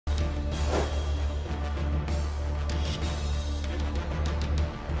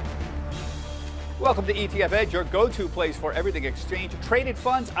Welcome to ETF Edge, your go-to place for everything exchange-traded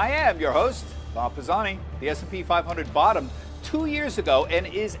funds. I am your host, Bob Pisani. The S&P 500 bottomed 2 years ago and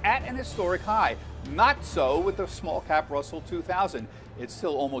is at an historic high. Not so with the small cap Russell 2000. It's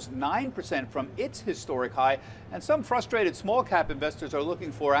still almost 9% from its historic high, and some frustrated small cap investors are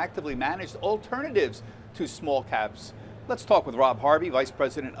looking for actively managed alternatives to small caps. Let's talk with Rob Harvey, Vice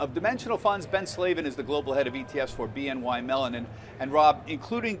President of Dimensional Funds. Ben Slavin is the Global Head of ETFs for BNY Mellon. And Rob,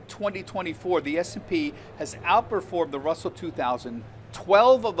 including 2024, the S&P has outperformed the Russell 2000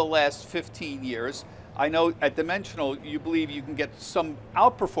 12 of the last 15 years. I know at Dimensional, you believe you can get some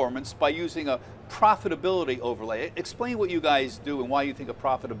outperformance by using a profitability overlay. Explain what you guys do and why you think a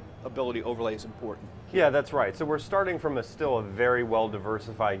profitability overlay is important. Yeah, that's right. So we're starting from still a very well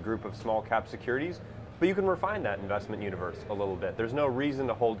diversified group of small cap securities, but you can refine that investment universe a little bit. There's no reason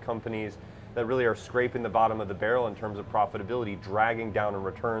to hold companies that really are scraping the bottom of the barrel in terms of profitability, dragging down in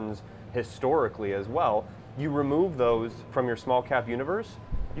returns historically as well. You remove those from your small cap universe,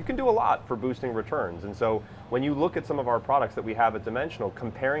 you can do a lot for boosting returns. And so when you look at some of our products that we have at Dimensional,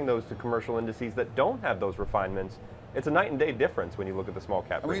 comparing those to commercial indices that don't have those refinements, it's a night and day difference when you look at the small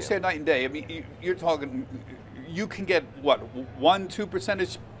cap. And when you say night and day, I mean, you're talking, you can get what,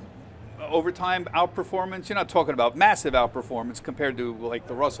 1-2% over time outperformance? You're not talking about massive outperformance compared to like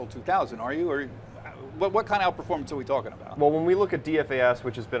the Russell 2000, are you? Or what kind of outperformance are we talking about? Well, when we look at DFAS,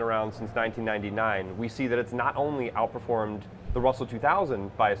 which has been around since 1999, we see that it's not only outperformed the Russell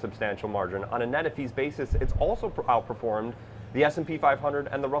 2000 by a substantial margin. On a net of fees basis, it's also outperformed the S&P 500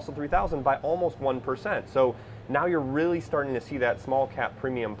 and the Russell 3000 by almost 1%. So now you're really starting to see that small cap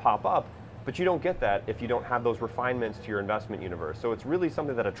premium pop up, but you don't get that if you don't have those refinements to your investment universe. So it's really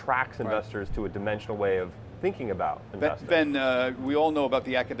something that attracts investors to a dimensional way of thinking about investing. Ben, we all know about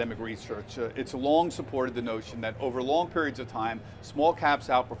the academic research. It's long supported the notion that over long periods of time, small caps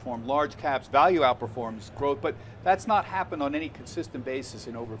outperform large caps, value outperforms growth, but that's not happened on any consistent basis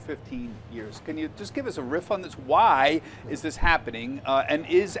in over 15 years. Can you just give us a riff on this? Why is this happening? And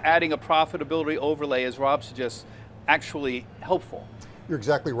is adding a profitability overlay, as Rob suggests, actually helpful? You're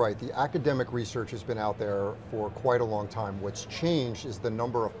exactly right. The academic research has been out there for quite a long time. What's changed is the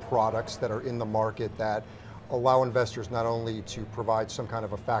number of products that are in the market that allow investors not only to provide some kind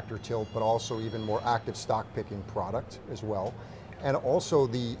of a factor tilt, but also even more active stock picking product as well. And also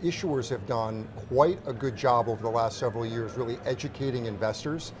the issuers have done quite a good job over the last several years really educating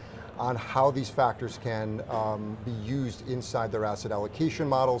investors on how these factors can be used inside their asset allocation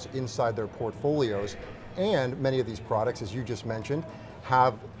models, inside their portfolios. And many of these products, as you just mentioned,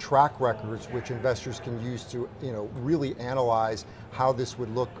 have track records which investors can use to really analyze how this would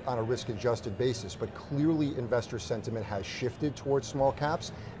look on a risk-adjusted basis. But clearly investor sentiment has shifted towards small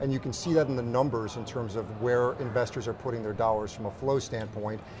caps, and you can see that in the numbers in terms of where investors are putting their dollars from a flow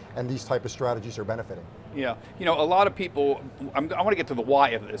standpoint, and these type of strategies are benefiting. Yeah, a lot of people, I want to get to the why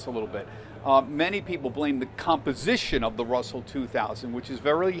of this a little bit. Many people blame the composition of the Russell 2000, which is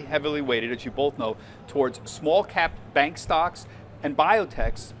very heavily weighted, as you both know, towards small cap bank stocks and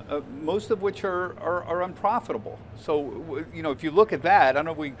biotechs, most of which are unprofitable. So, if you look at that, I don't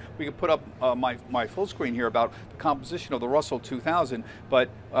know if we could put up my full screen here about the composition of the Russell 2000,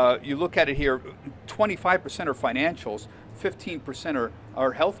 but you look at it here, 25% are financials, 15%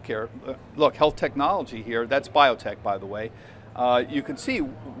 are healthcare. Look, health technology here, that's biotech, by the way. You can see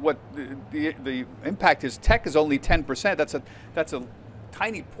what the impact is. Tech is only 10%. That's a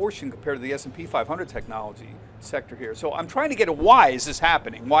tiny portion compared to the S&P 500 technology sector here. So I'm trying to get at why is this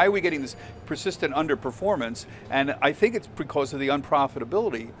happening? Why are we getting this persistent underperformance? And I think it's because of the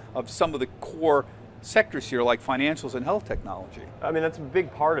unprofitability of some of the core sectors here like financials and health technology. I mean, that's a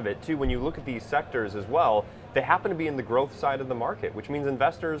big part of it too. When you look at these sectors as well, they happen to be in the growth side of the market, which means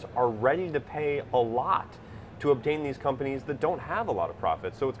investors are ready to pay a lot to obtain these companies that don't have a lot of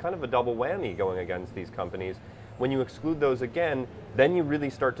profits. So it's kind of a double whammy going against these companies. When you exclude those again, then you really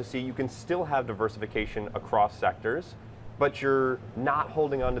start to see you can still have diversification across sectors, but you're not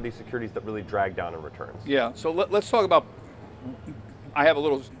holding on to these securities that really drag down in returns. Yeah, so let's talk about, I have a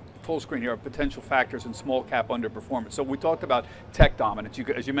little full screen here of potential factors in small cap underperformance. So we talked about tech dominance,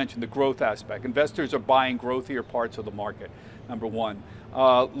 as you mentioned, the growth aspect. Investors are buying growthier parts of the market, number one.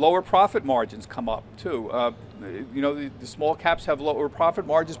 Lower profit margins come up too. The small caps have lower profit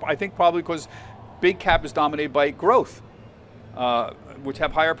margins, I think probably because big cap is dominated by growth, which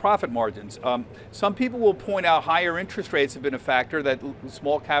have higher profit margins. Some people will point out higher interest rates have been a factor, that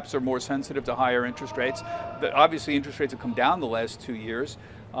small caps are more sensitive to higher interest rates. Obviously, interest rates have come down the last 2 years.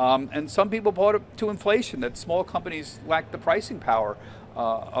 And some people point it to inflation, that small companies lack the pricing power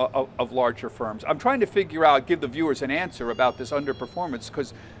of larger firms. I'm trying to figure out, give the viewers an answer about this underperformance,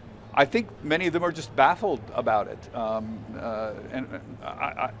 because I think many of them are just baffled about it.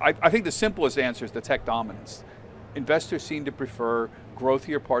 I think the simplest answer is the tech dominance. Investors seem to prefer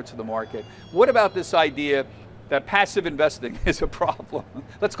growthier parts of the market. What about this idea that passive investing is a problem?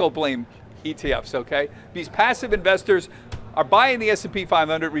 Let's go blame ETFs, okay? These passive investors are buying the S&P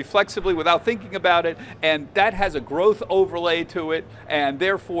 500 reflexively without thinking about it, and that has a growth overlay to it, and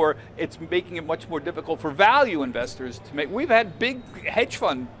therefore it's making it much more difficult for value investors to make. We've had big hedge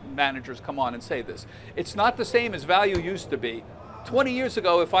fund managers come on and say this. It's not the same as value used to be. 20 years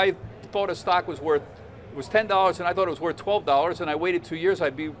ago, if I thought a stock was $10 and I thought it was worth $12 and I waited 2 years,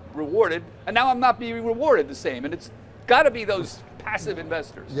 I'd be rewarded, and now I'm not being rewarded the same, and it's got to be those passive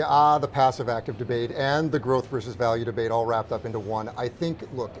investors. Yeah, the passive active debate and the growth versus value debate all wrapped up into one. I think,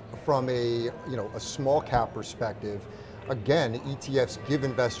 look, from a small cap perspective, again, ETFs give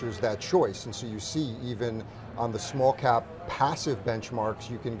investors that choice, and so you see even on the small cap passive benchmarks,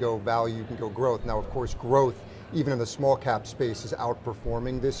 you can go value, you can go growth. Now, of course, growth, even in the small cap space, is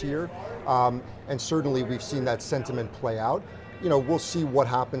outperforming this year, and certainly we've seen that sentiment play out. We'll see what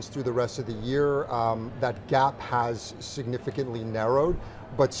happens through the rest of the year. That gap has significantly narrowed,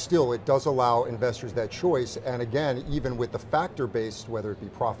 but still it does allow investors that choice. And again, even with the factor-based, whether it be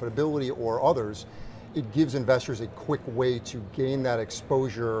profitability or others, it gives investors a quick way to gain that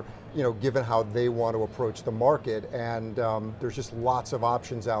exposure, given how they want to approach the market. And there's just lots of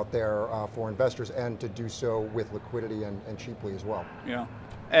options out there for investors, and to do so with liquidity and cheaply as well. Yeah,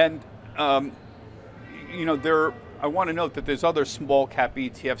 and I want to note that there's other small cap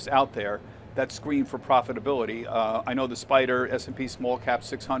ETFs out there that screen for profitability. I know the Spider S&P Small Cap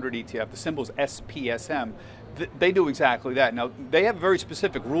 600 ETF, the symbol is SPSM. They do exactly that. Now, they have a very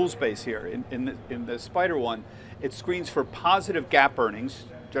specific rules base here. In the Spider one, it screens for positive GAAP earnings,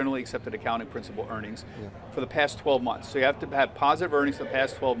 generally accepted accounting principle earnings, for the past 12 months. So you have to have positive earnings for the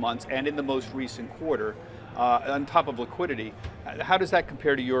past 12 months and in the most recent quarter. On top of liquidity. How does that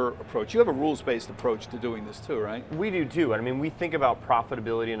compare to your approach? You have a rules-based approach to doing this too, right? We do too. I mean, we think about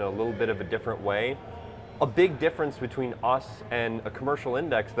profitability in a little bit of a different way. A big difference between us and a commercial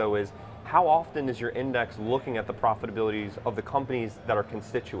index, though, is how often is your index looking at the profitabilities of the companies that are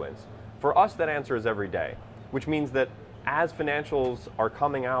constituents? For us, that answer is every day, which means that as financials are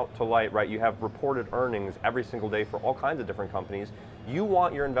coming out to light, right, you have reported earnings every single day for all kinds of different companies. You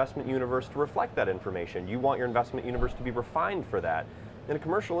want your investment universe to reflect that information. You want your investment universe to be refined for that. In a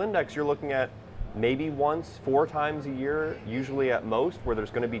commercial index, you're looking at maybe once, 4 times a year, usually at most, where there's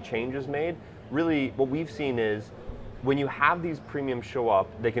going to be changes made. Really, what we've seen is when you have these premiums show up,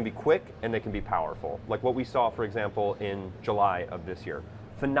 they can be quick and they can be powerful. Like what we saw, for example, in July of this year.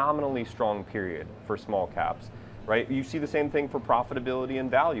 Phenomenally strong period for small caps. Right? You see the same thing for profitability and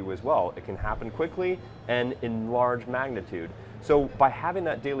value as well. It can happen quickly and in large magnitude. So by having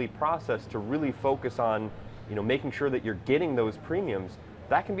that daily process to really focus on, making sure that you're getting those premiums,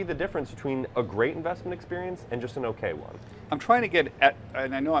 that can be the difference between a great investment experience and just an okay one. I'm trying to get at,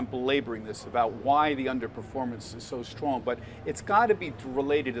 and I know I'm belaboring this, about why the underperformance is so strong, but it's got to be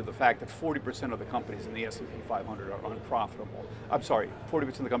related to the fact that 40% of the companies in the S&P 500 are unprofitable. I'm sorry, 40%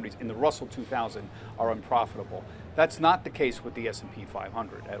 of the companies in the Russell 2000 are unprofitable. That's not the case with the S&P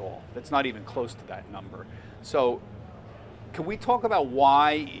 500 at all. That's not even close to that number. So can we talk about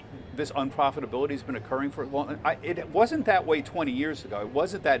why this unprofitability has been occurring for long? It wasn't that way 20 years ago. It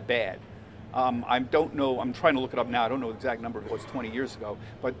wasn't that bad. I don't know, I'm trying to look it up now. I don't know the exact number it was 20 years ago,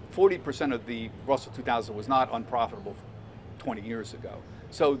 but 40% of the Russell 2000 was not unprofitable 20 years ago.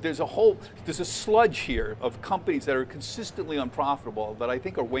 So there's a sludge here of companies that are consistently unprofitable that I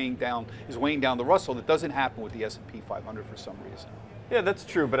think is weighing down the Russell. That doesn't happen with the S&P 500 for some reason. Yeah, that's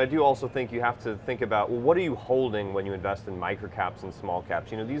true, but I do also think you have to think about, well, what are you holding when you invest in microcaps and small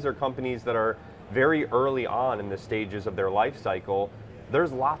caps? These are companies that are very early on in the stages of their life cycle.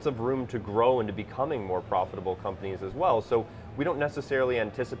 There's lots of room to grow into becoming more profitable companies as well. So we don't necessarily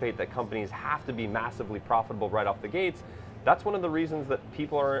anticipate that companies have to be massively profitable right off the gates. That's one of the reasons that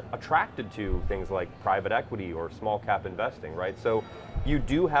people are attracted to things like private equity or small cap investing, right? So you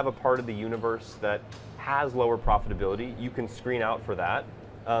do have a part of the universe that has lower profitability. You can screen out for that,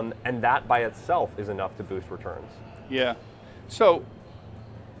 and that by itself is enough to boost returns. Yeah. So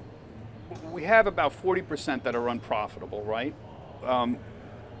we have about 40% that are unprofitable, right?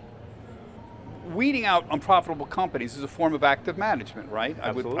 Weeding out unprofitable companies is a form of active management, right?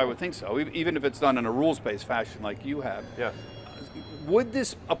 Absolutely. I would think so, even if it's done in a rules-based fashion like you have. Yes. Would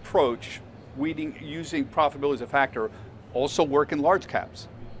this approach, using profitability as a factor, also work in large caps?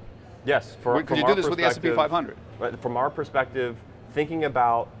 Yes. Could you do this with the S&P 500? From our perspective, thinking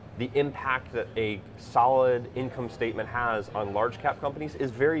about the impact that a solid income statement has on large cap companies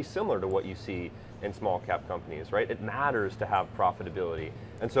is very similar to what you see in small cap companies, right? It matters to have profitability.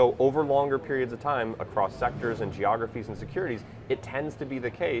 And so over longer periods of time across sectors and geographies and securities, it tends to be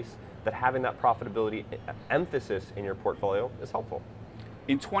the case that having that profitability emphasis in your portfolio is helpful.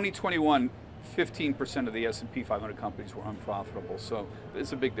 In 2021, 15% of the S&P 500 companies were unprofitable. So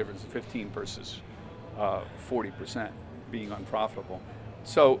it's a big difference, 15 versus 40% being unprofitable.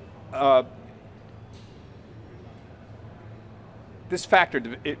 So this factor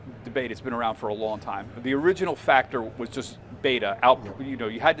debate has been around for a long time. The original factor was just beta.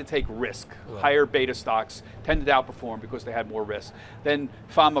 You had to take risk. Right. Higher beta stocks tended to outperform because they had more risk. Then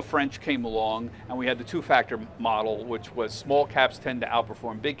Fama French came along, and we had the two-factor model, which was small caps tend to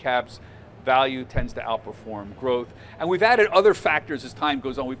outperform big caps, value tends to outperform growth. And we've added other factors as time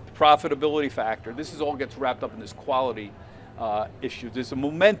goes on. Profitability factor. This all gets wrapped up in this quality issue. There's a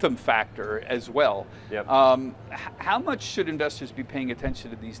momentum factor as well. Yep. How much should investors be paying attention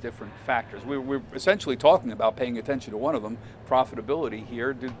to these different factors? We're essentially talking about paying attention to one of them, profitability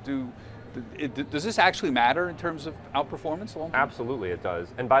here. Does this actually matter in terms of outperformance long term? Absolutely it does.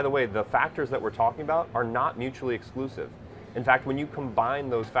 And by the way, the factors that we're talking about are not mutually exclusive. In fact, when you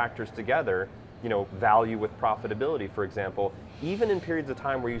combine those factors together, value with profitability, for example, even in periods of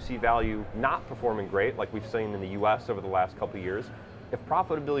time where you see value not performing great, like we've seen in the US over the last couple of years, if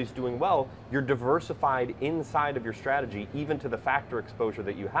profitability is doing well, you're diversified inside of your strategy, even to the factor exposure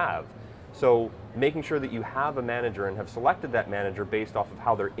that you have. So making sure that you have a manager and have selected that manager based off of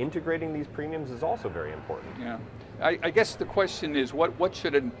how they're integrating these premiums is also very important. Yeah, I guess the question is, what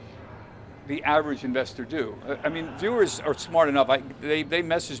should the average investor do? I mean, viewers are smart enough. They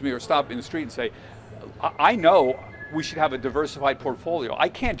message me or stop me in the street and say, I know we should have a diversified portfolio. I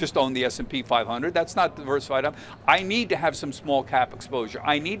can't just own the S&P 500. That's not diversified. I need to have some small cap exposure.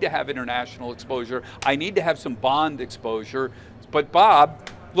 I need to have international exposure. I need to have some bond exposure. But Bob,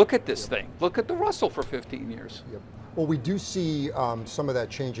 look at this thing. Look at the Russell for 15 years. Yep. Well, we do see some of that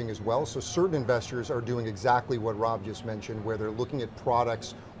changing as well. So certain investors are doing exactly what Rob just mentioned, where they're looking at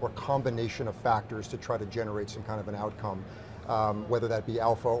products or combination of factors to try to generate some kind of an outcome, whether that be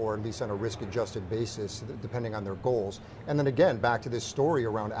alpha or at least on a risk-adjusted basis, depending on their goals. And then again, back to this story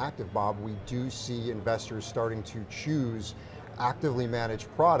around active, Bob, we do see investors starting to choose actively managed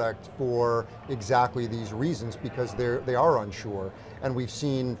product for exactly these reasons, because they are unsure. And we've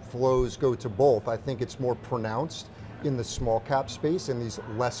seen flows go to both. I think it's more pronounced in the small cap space in these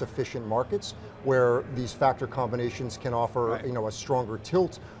less efficient markets, where these factor combinations can offer right. A stronger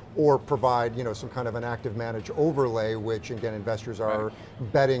tilt, or provide some kind of an active managed overlay, which again investors are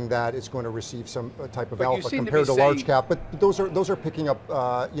right. betting that it's going to receive some type of but alpha compared to large cap. But those are picking up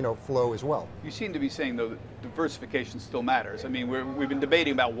flow as well. You seem to be saying though that diversification still matters. I mean, we've been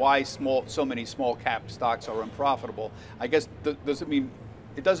debating about why so many small cap stocks are unprofitable. I guess it doesn't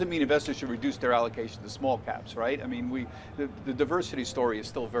mean investors should reduce their allocation to small caps, right? I mean, the diversity story is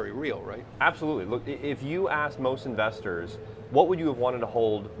still very real, right? Absolutely. Look, if you ask most investors, what would you have wanted to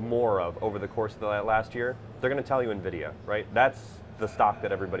hold more of over the course of the last year? They're going to tell you NVIDIA, right? That's the stock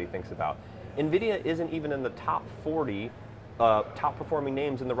that everybody thinks about. NVIDIA isn't even in the top 40 top performing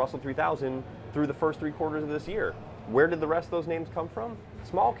names in the Russell 3000 through the first 3 quarters of this year. Where did the rest of those names come from?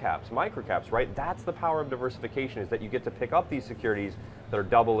 Small caps, micro caps, right? That's the power of diversification, is that you get to pick up these securities that are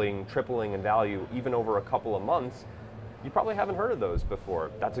doubling, tripling in value even over a couple of months. You probably haven't heard of those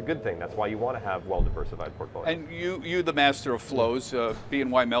before. That's a good thing. That's why you want to have well-diversified portfolios. And you the master of flows,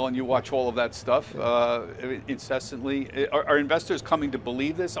 BNY Mellon, you watch all of that stuff incessantly. Are investors coming to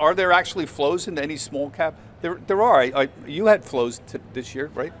believe this? Are there actually flows into any small cap? There are. You had flows this year,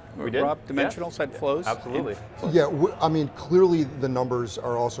 right? We did. Rob, Dimensionals had flows? Absolutely. Yeah, I mean, clearly the numbers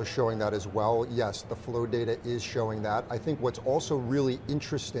are also showing that as well. Yes, the flow data is showing that. I think what's also really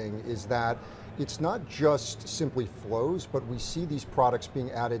interesting is that it's not just simply flows, but we see these products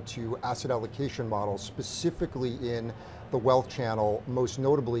being added to asset allocation models, specifically in the wealth channel, most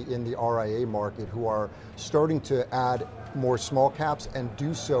notably in the RIA market, who are starting to add more small caps and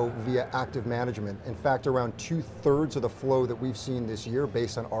do so via active management. In fact, around 2/3 of the flow that we've seen this year,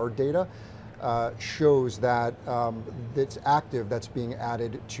 based on our data, shows that it's active that's being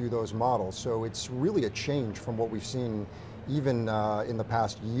added to those models. So it's really a change from what we've seen even in the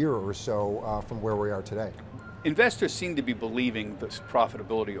past year or so from where we are today. Investors seem to be believing this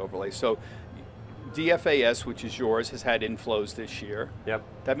profitability overlay. So DFAS, which is yours, has had inflows this year. Yep.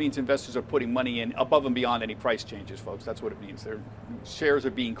 That means investors are putting money in above and beyond any price changes, folks. That's what it means. Their shares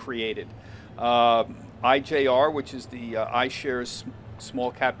are being created. IJR, which is the iShares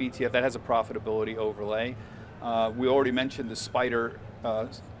small cap ETF, that has a profitability overlay. We already mentioned the SPDR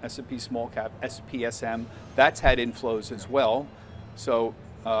S&P Small Cap, SPSM, that's had inflows as well. So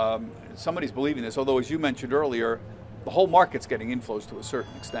somebody's believing this, although as you mentioned earlier, the whole market's getting inflows to a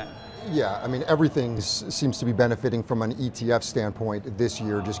certain extent. Yeah, I mean, everything seems to be benefiting from an ETF standpoint this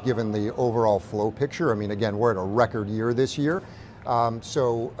year, just given the overall flow picture. I mean, again, we're at a record year this year.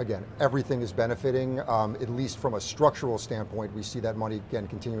 So again, everything is benefiting, at least from a structural standpoint. We see that money, again,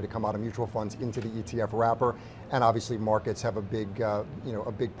 continuing to come out of mutual funds into the ETF wrapper. And obviously markets have a big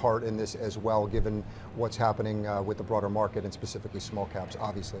part in this as well, given what's happening with the broader market and specifically small caps,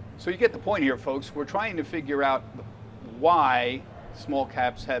 obviously. So you get the point here, folks. We're trying to figure out why small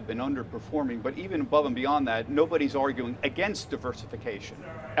caps have been underperforming, but even above and beyond that, nobody's arguing against diversification.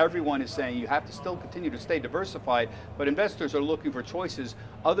 Everyone is saying you have to still continue to stay diversified, but investors are looking for choices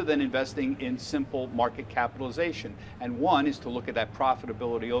other than investing in simple market capitalization. And one is to look at that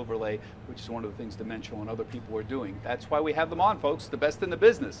profitability overlay, which is one of the things Dimensional and other people are doing. That's why we have them on, folks, the best in the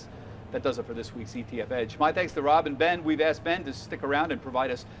business. That does it for this week's ETF Edge. My thanks to Rob and Ben. We've asked Ben to stick around and provide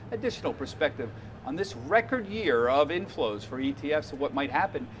us additional perspective on this record year of inflows for ETFs and what might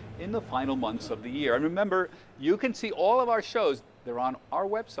happen in the final months of the year. And remember, you can see all of our shows. They're on our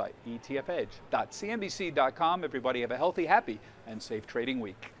website, etfedge.cnbc.com. Everybody have a healthy, happy, and safe trading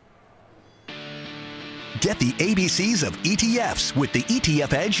week. Get the ABCs of ETFs with the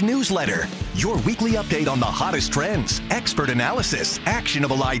ETF Edge newsletter. Your weekly update on the hottest trends, expert analysis,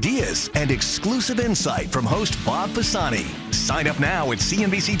 actionable ideas, and exclusive insight from host Bob Pisani. Sign up now at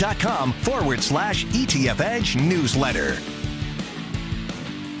cnbc.com/ETF Edge newsletter.